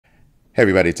Hey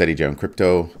everybody, it's Eddie J on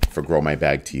Crypto for Grow My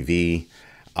Bag TV.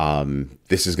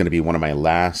 This is going to be one of my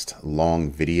last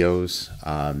long videos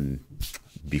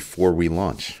before we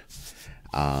launch.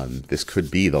 This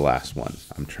could be the last one.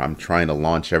 I'm trying to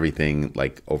launch everything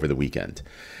like over the weekend.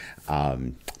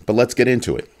 But let's get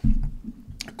into it.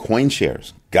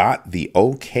 CoinShares got the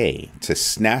okay to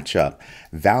snatch up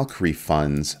Valkyrie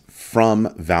Funds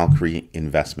from Valkyrie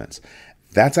Investments.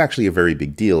 That's actually a very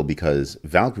big deal because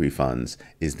Valkyrie Funds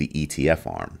is the ETF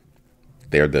arm.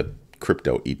 They're the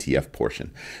crypto ETF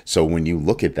portion. So when you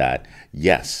look at that,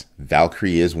 yes,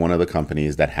 Valkyrie is one of the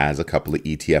companies that has a couple of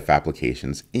ETF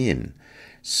applications in.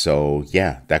 So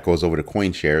yeah, that goes over to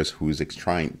CoinShares, who's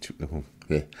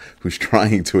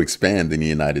trying to expand in the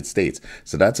United States.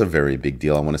 So that's a very big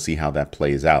deal. I want to see how that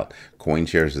plays out.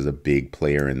 CoinShares is a big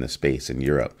player in the space in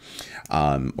Europe,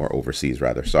 or overseas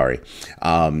rather, sorry.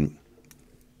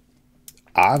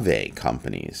 Aave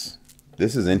Companies.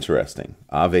 This is interesting.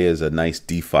 Aave is a nice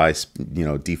DeFi,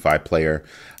 DeFi player,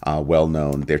 well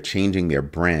known. They're changing their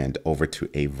brand over to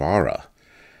Avara,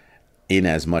 in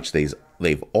as much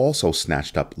they've also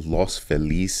snatched up Los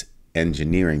Feliz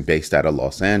Engineering, based out of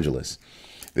Los Angeles.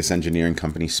 This engineering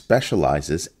company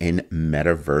specializes in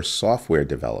Metaverse software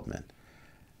development.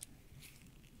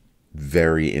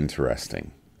 Very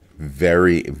interesting.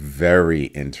 Very, very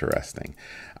interesting.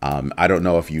 I don't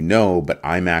know if you know, but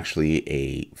I'm actually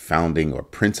a founding or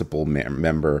principal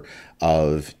member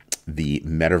of the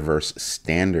Metaverse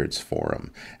Standards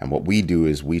Forum. And what we do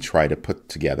is we try to put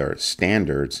together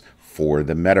standards for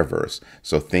the metaverse.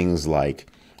 So things like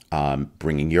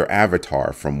bringing your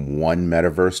avatar from one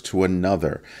metaverse to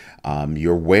another,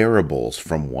 your wearables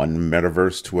from one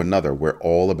metaverse to another. We're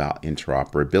all about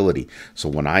interoperability. So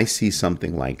when I see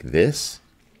something like this,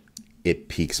 it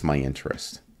piques my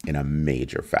interest in a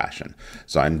major fashion.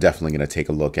 So I'm definitely going to take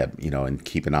a look at, and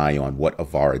keep an eye on what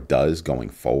Avara does going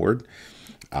forward.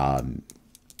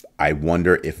 I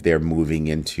wonder if they're moving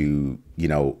into,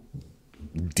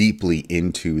 deeply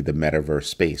into the metaverse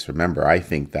space. Remember, I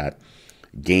think that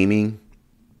gaming,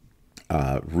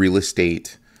 real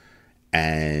estate,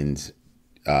 and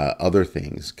other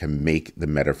things can make the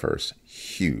metaverse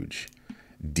huge.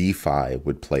 DeFi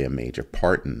would play a major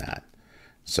part in that.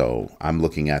 So I'm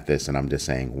looking at this and I'm just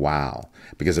saying, wow,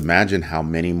 because imagine how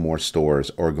many more stores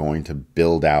are going to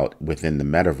build out within the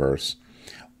metaverse,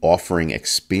 offering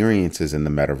experiences in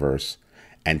the metaverse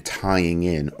and tying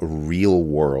in real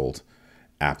world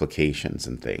applications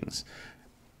and things.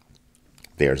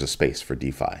 There's a space for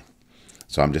DeFi.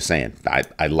 So I'm just saying,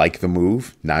 I like the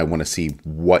move. Now I want to see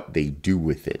what they do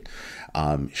with it.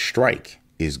 Strike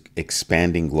is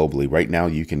expanding globally. Right now,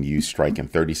 you can use Strike in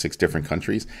 36 different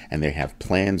countries, and they have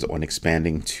plans on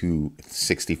expanding to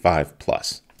 65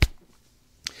 plus.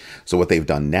 So what they've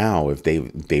done now, if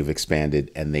they've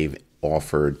expanded and they've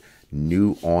offered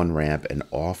new on-ramp and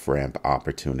off-ramp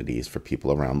opportunities for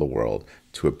people around the world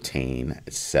to obtain,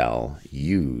 sell,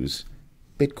 use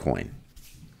Bitcoin.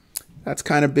 That's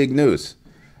kind of big news,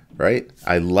 right?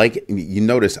 You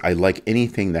notice I like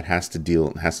anything that has to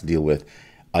deal with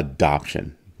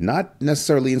adoption, not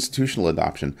necessarily institutional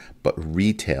adoption, but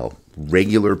retail,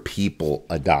 regular people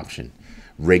adoption,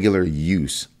 regular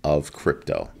use of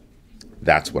crypto.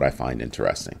 That's what I find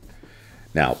interesting.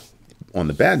 Now, on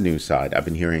the bad news side, I've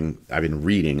been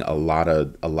reading a lot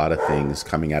of things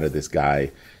coming out of this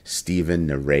guy, Steven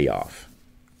Nareyoff.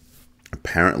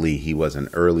 Apparently, he was an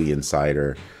early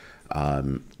insider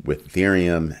with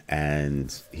Ethereum,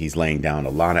 and he's laying down a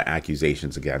lot of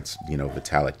accusations against,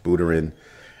 Vitalik Buterin.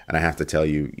 And I have to tell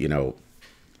you,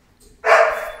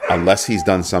 unless he's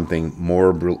done something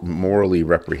more morally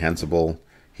reprehensible,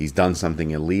 he's done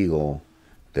something illegal,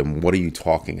 then what are you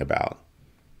talking about,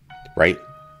 right?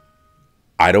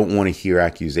 I don't want to hear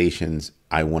accusations.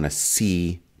 I want to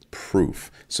see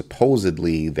proof.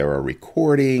 Supposedly there are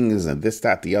recordings and this,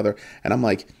 that, the other. And I'm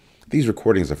like, these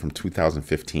recordings are from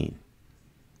 2015,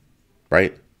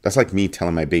 right? That's like me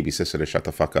telling my baby sister to shut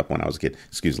the fuck up when I was a kid.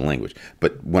 Excuse the language.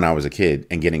 But when I was a kid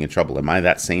and getting in trouble, am I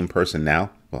that same person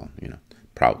now? Well,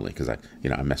 probably, because I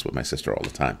mess with my sister all the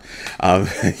time.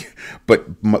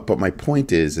 But my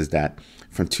point is that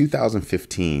from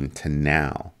 2015 to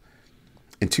now,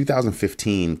 in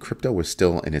 2015, crypto was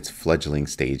still in its fledgling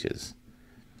stages.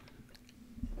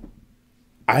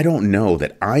 I don't know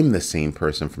that I'm the same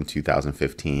person from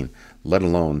 2015, let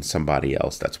alone somebody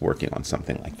else that's working on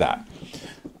something like that.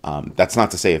 That's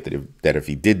not to say that if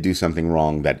he did do something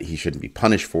wrong, that he shouldn't be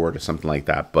punished for it or something like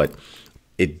that. But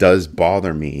it does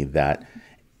bother me that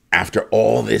after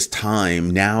all this time,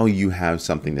 now you have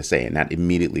something to say. And that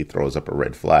immediately throws up a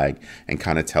red flag and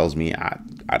kind of tells me,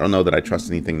 I don't know that I trust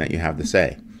anything that you have to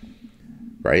say.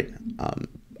 right?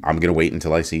 I'm going to wait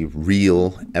until I see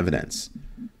real evidence,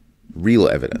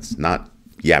 not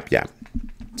yap yap.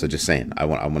 So just saying, I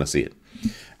want to see it,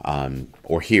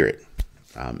 or hear it,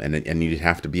 and you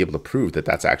have to be able to prove that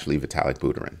that's actually Vitalik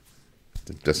Buterin.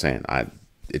 Just saying,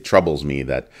 it troubles me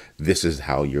that this is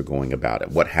how you're going about it.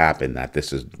 What happened that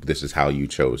this is how you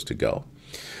chose to go.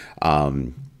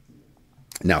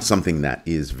 Now, something that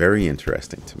is very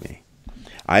interesting to me,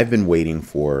 I've been waiting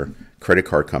for credit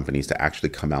card companies to actually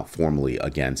come out formally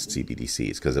against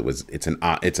CBDCs because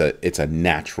it's a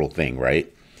natural thing,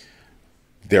 right?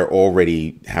 They're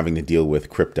already having to deal with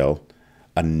crypto,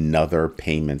 another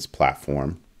payments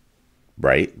platform,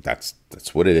 right? That's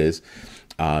what it is.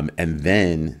 And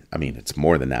then, I mean, it's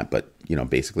more than that, but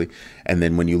basically. And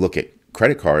then when you look at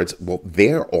credit cards, well,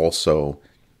 they're also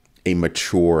a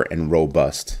mature and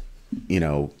robust,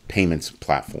 payments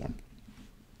platform.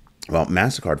 Well,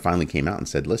 Mastercard finally came out and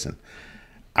said, listen,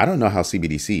 I don't know how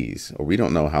CBDCs, or we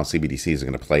don't know how CBDCs are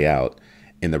going to play out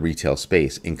in the retail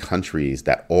space in countries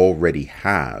that already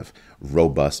have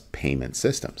robust payment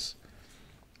systems,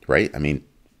 right? I mean,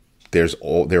 there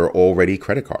are already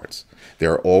credit cards.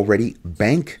 There are already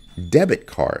bank debit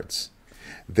cards.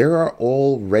 There's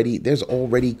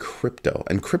already crypto.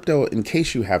 And crypto, in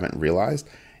case you haven't realized,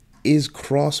 is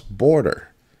cross-border.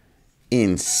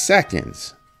 In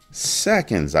seconds,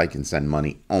 I can send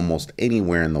money almost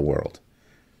anywhere in the world.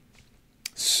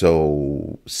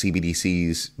 So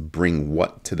CBDCs bring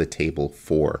what to the table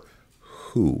for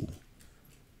who?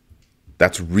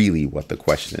 That's really what the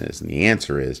question is. And the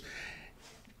answer is,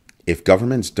 if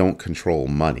governments don't control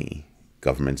money,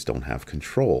 governments don't have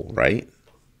control, right?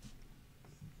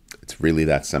 It's really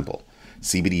that simple.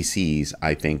 CBDCs,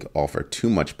 I think, offer too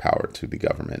much power to the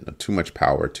government, too much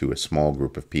power to a small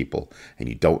group of people, and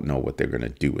you don't know what they're going to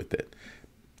do with it.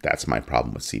 That's my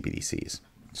problem with CBDCs.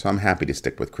 So I'm happy to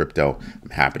stick with crypto. I'm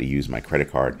happy to use my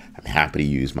credit card. I'm happy to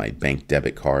use my bank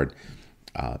debit card.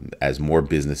 As more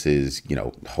businesses,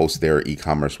 host their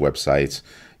e-commerce websites,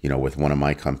 with one of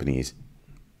my companies,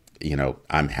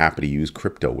 I'm happy to use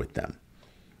crypto with them.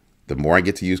 The more I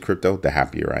get to use crypto, the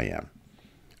happier I am.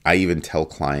 I even tell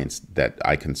clients that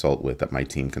I consult with, that my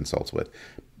team consults with,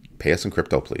 pay us in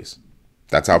crypto, please.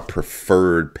 That's our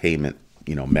preferred payment,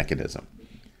 mechanism,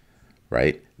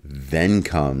 right? Then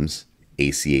comes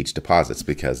ACH deposits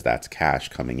because that's cash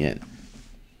coming in.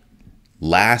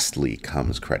 Lastly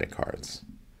comes credit cards.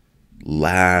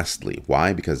 Lastly,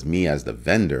 why? Because me as the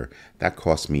vendor, that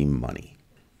costs me money.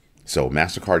 So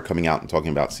Mastercard coming out and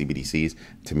talking about CBDCs,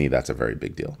 to me, that's a very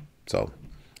big deal. So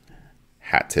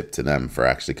hat tip to them for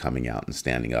actually coming out and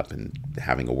standing up and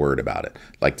having a word about it.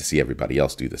 I'd like to see everybody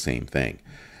else do the same thing.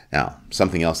 Now,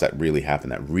 something else that really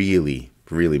happened that really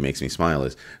makes me smile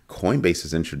is Coinbase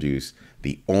has introduced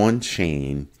the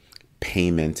on-chain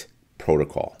payment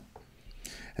protocol.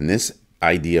 And this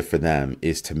idea for them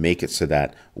is to make it so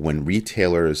that when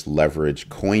retailers leverage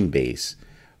Coinbase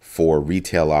for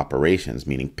retail operations,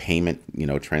 meaning payment,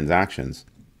 transactions,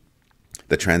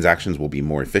 the transactions will be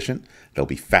more efficient, they'll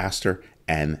be faster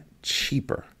and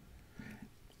cheaper.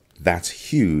 That's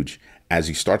huge as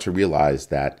you start to realize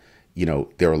that,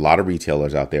 there are a lot of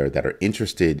retailers out there that are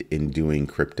interested in doing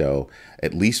crypto,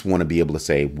 at least want to be able to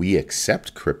say, we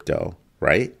accept crypto,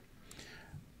 right?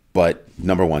 But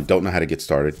number one, don't know how to get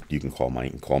started. You can call me,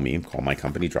 call my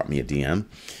company, drop me a DM.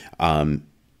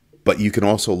 But you can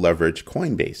also leverage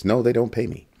Coinbase. No, they don't pay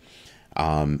me.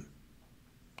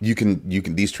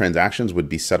 These transactions would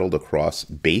be settled across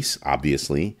Base,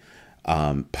 obviously,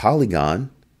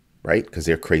 Polygon, right? Because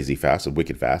they're crazy fast,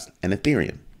 wicked fast, and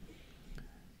Ethereum,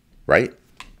 right?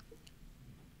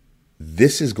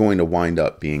 This is going to wind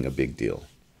up being a big deal.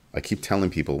 I keep telling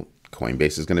people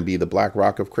Coinbase is going to be the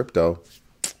BlackRock of crypto.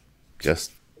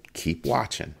 Just keep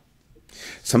watching.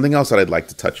 Something else that I'd like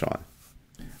to touch on.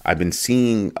 I've been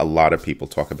seeing a lot of people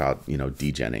talk about,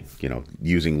 degenning,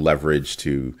 using leverage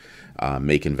to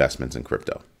make investments in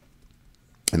crypto.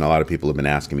 And a lot of people have been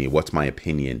asking me, what's my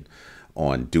opinion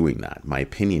on doing that? My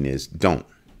opinion is don't.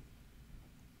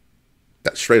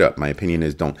 That's straight up. My opinion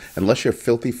is don't. Unless you're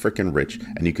filthy freaking rich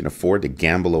and you can afford to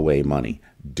gamble away money,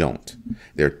 don't.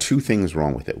 There are two things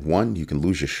wrong with it. One, you can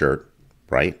lose your shirt,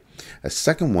 right? A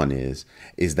second one is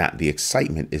that the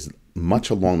excitement is much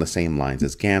along the same lines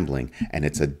as gambling, and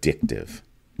it's addictive.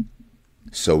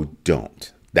 So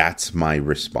don't. That's my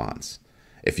response.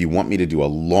 If you want me to do a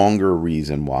longer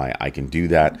reason why, I can do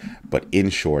that. But in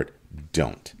short,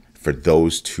 don't. For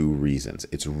those two reasons.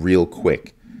 It's real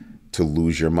quick to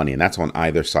lose your money. And that's on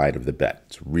either side of the bet.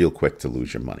 It's real quick to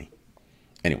lose your money.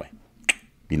 Anyway,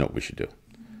 you know what we should do?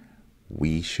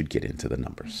 We should get into the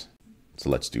numbers. So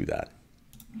let's do that.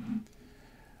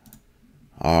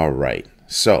 All right.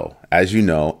 So, as you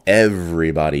know,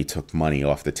 everybody took money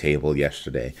off the table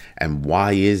yesterday. And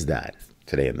why is that?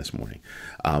 Today and this morning.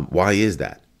 Why is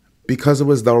that? Because it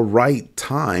was the right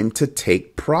time to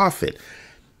take profit.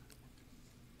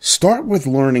 Start with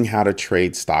learning how to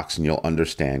trade stocks and you'll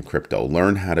understand crypto.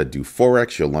 Learn how to do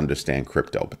Forex, you'll understand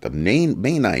crypto. But the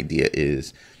main idea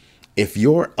is if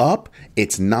you're up,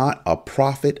 it's not a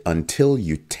profit until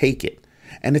you take it.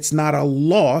 And it's not a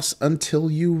loss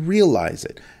until you realize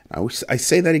it. I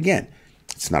say that again.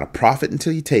 It's not a profit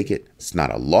until you take it. It's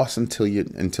not a loss until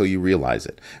you realize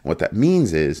it. And what that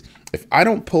means is if I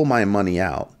don't pull my money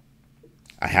out,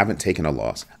 I haven't taken a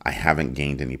loss. I haven't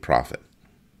gained any profit.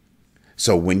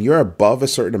 So when you're above a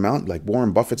certain amount, like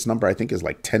Warren Buffett's number, I think is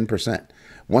like 10%.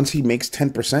 Once he makes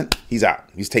 10%, he's out.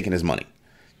 He's taking his money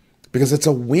because it's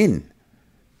a win.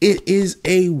 It is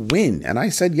a win. And I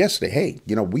said yesterday, hey,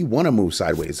 we want to move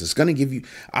sideways. It's going to give you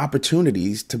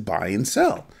opportunities to buy and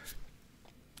sell.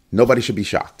 Nobody should be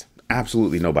shocked.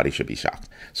 Absolutely nobody should be shocked.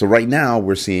 So right now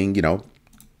we're seeing,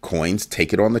 coins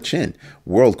take it on the chin.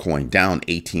 WorldCoin down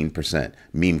 18%.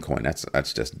 Meme coin,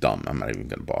 that's just dumb. I'm not even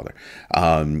going to bother.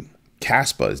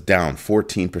 Caspa is down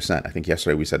 14%. I think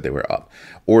yesterday we said they were up.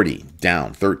 Ordi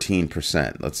down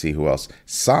 13%. Let's see who else.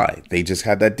 Sai, they just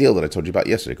had that deal that I told you about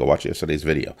yesterday. Go watch yesterday's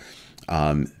video.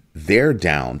 They're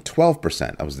down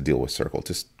 12%. That was the deal with Circle.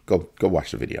 Just go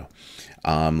watch the video.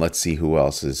 Let's see who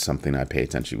else is something I pay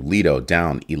attention to. Lido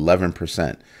down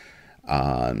 11%.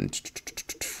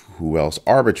 Who else?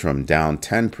 Arbitrum down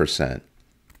 10%.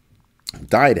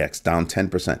 Didex down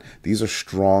 10%. These are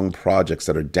strong projects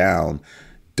that are down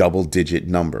double-digit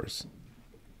numbers.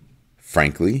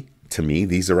 Frankly, to me,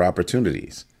 these are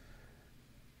opportunities,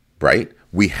 right?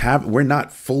 We're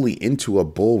not fully into a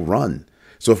bull run.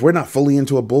 So if we're not fully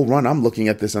into a bull run, I'm looking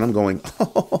at this and I'm going,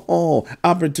 oh,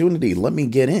 opportunity. Let me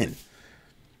get in,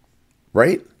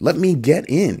 right? Let me get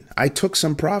in. I took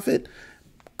some profit.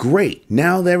 Great.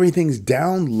 Now that everything's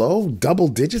down low, double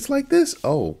digits like this.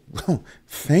 Oh,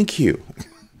 thank you.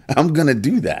 I'm going to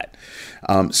do that.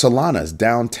 Solana's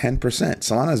down 10%.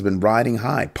 Solana's been riding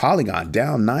high. Polygon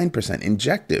down 9%.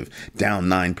 Injective down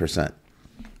 9%.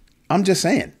 I'm just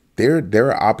saying there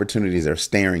are opportunities that are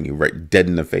staring you right dead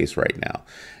in the face right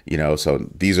now. So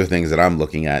these are things that I'm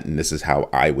looking at, and this is how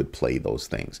I would play those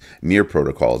things. Near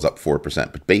Protocol is up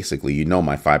 4%, but basically,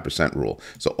 my 5% rule.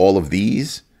 So all of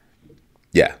these,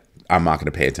 yeah, I'm not going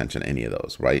to pay attention to any of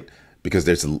those, right? Because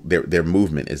their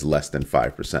movement is less than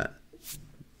 5%.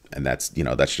 And that's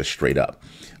just straight up.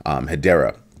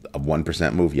 Hedera, a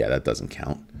 1% move. Yeah, that doesn't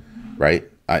count, right?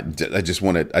 I just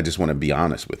want to be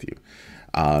honest with you.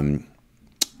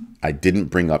 I didn't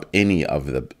bring up any of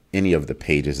the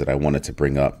pages that I wanted to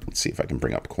bring up. Let's see if I can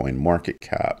bring up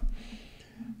CoinMarketCap.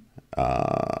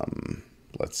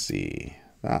 Let's see.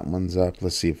 That one's up.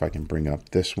 Let's see if I can bring up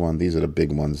this one. These are the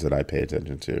big ones that I pay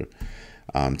attention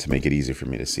to make it easy for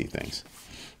me to see things.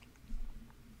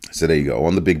 So there you go.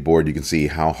 On the big board, you can see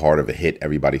how hard of a hit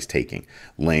everybody's taking.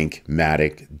 Link,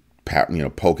 Matic,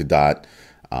 Polkadot,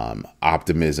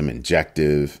 Optimism,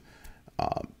 Injective,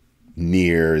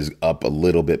 Near is up a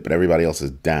little bit, but everybody else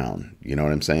is down. You know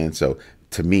what I'm saying? So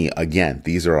to me, again,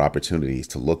 these are opportunities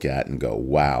to look at and go,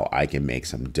 wow, I can make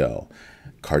some dough.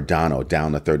 Cardano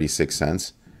down to 36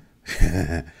 cents.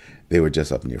 They were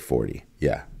just up near 40.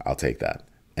 Yeah, I'll take that.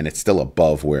 And it's still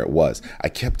above where it was. I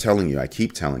keep telling you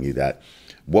that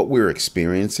what we're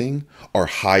experiencing are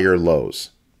higher lows,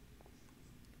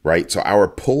 right? So our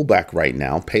pullback right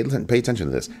now, pay attention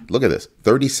to this. Look at this,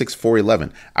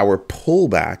 36,411. Our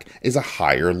pullback is a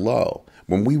higher low.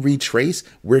 When we retrace,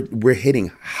 we're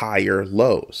hitting higher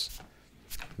lows.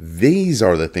 These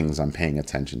are the things I'm paying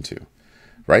attention to,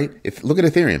 right? Look at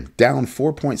Ethereum, down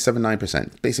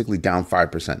 4.79%, basically down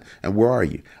 5%. And where are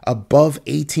you? Above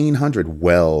 1,800,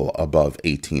 well above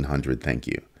 1,800, thank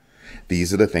you.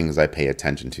 These are the things I pay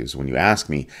attention to. So when you ask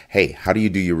me, hey, how do you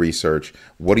do your research?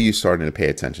 What are you starting to pay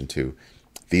attention to?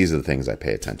 These are the things I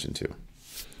pay attention to.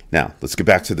 Now, let's get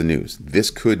back to the news. This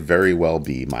could very well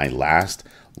be my last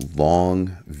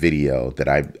long video that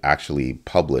I actually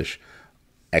publish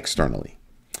externally.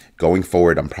 Going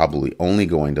forward, I'm probably only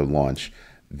going to launch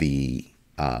the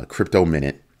Crypto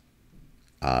Minute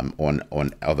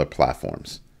on other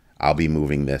platforms. I'll be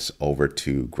moving this over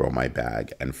to Grow My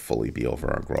Bag and fully be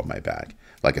over on Grow My Bag.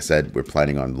 Like I said, we're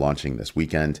planning on launching this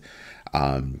weekend.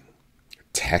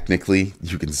 Technically,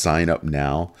 you can sign up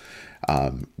now.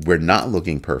 We're not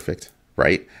looking perfect,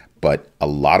 right? But a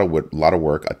lot of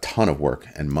work, a ton of work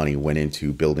and money went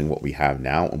into building what we have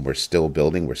now, and we're still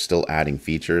building. We're still adding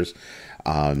features,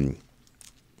 but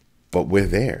we're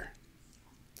there.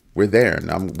 We're there,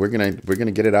 and we're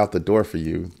gonna get it out the door for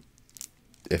you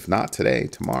if not today,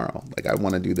 tomorrow. Like, I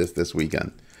want to do this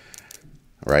weekend,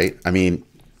 right? I mean,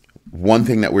 one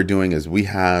thing that we're doing is we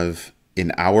have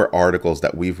in our articles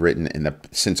that we've written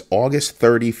since August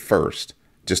 31st,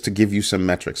 just to give you some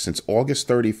metrics, since August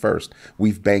 31st,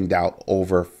 we've banged out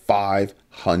over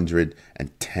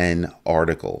 510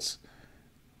 articles.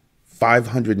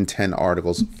 510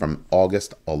 articles from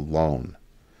August alone,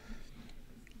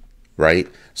 right?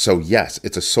 So yes,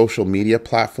 it's a social media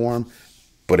platform,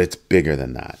 but it's bigger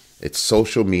than that. It's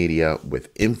social media with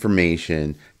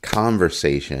information,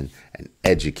 conversation, and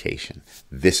education.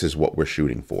 This is what we're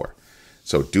shooting for.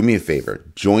 So do me a favor,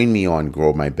 join me on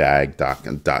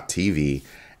growmybag.tv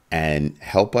and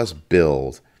help us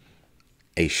build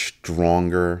a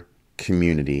stronger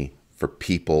community for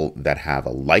people that have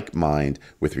a like mind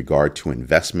with regard to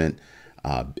investment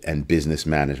and business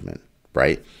management,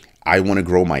 right? I want to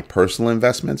grow my personal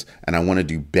investments and I want to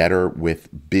do better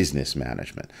with business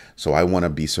management. So I want to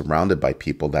be surrounded by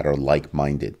people that are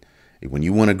like-minded. When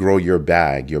you want to grow your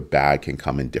bag can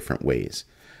come in different ways.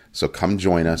 So come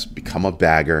join us, become a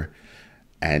bagger,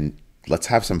 and let's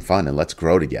have some fun and let's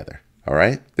grow together. All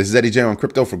right? This is Eddie J on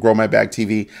Crypto for Grow My Bag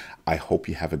TV. I hope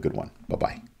you have a good one.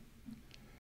 Bye-bye.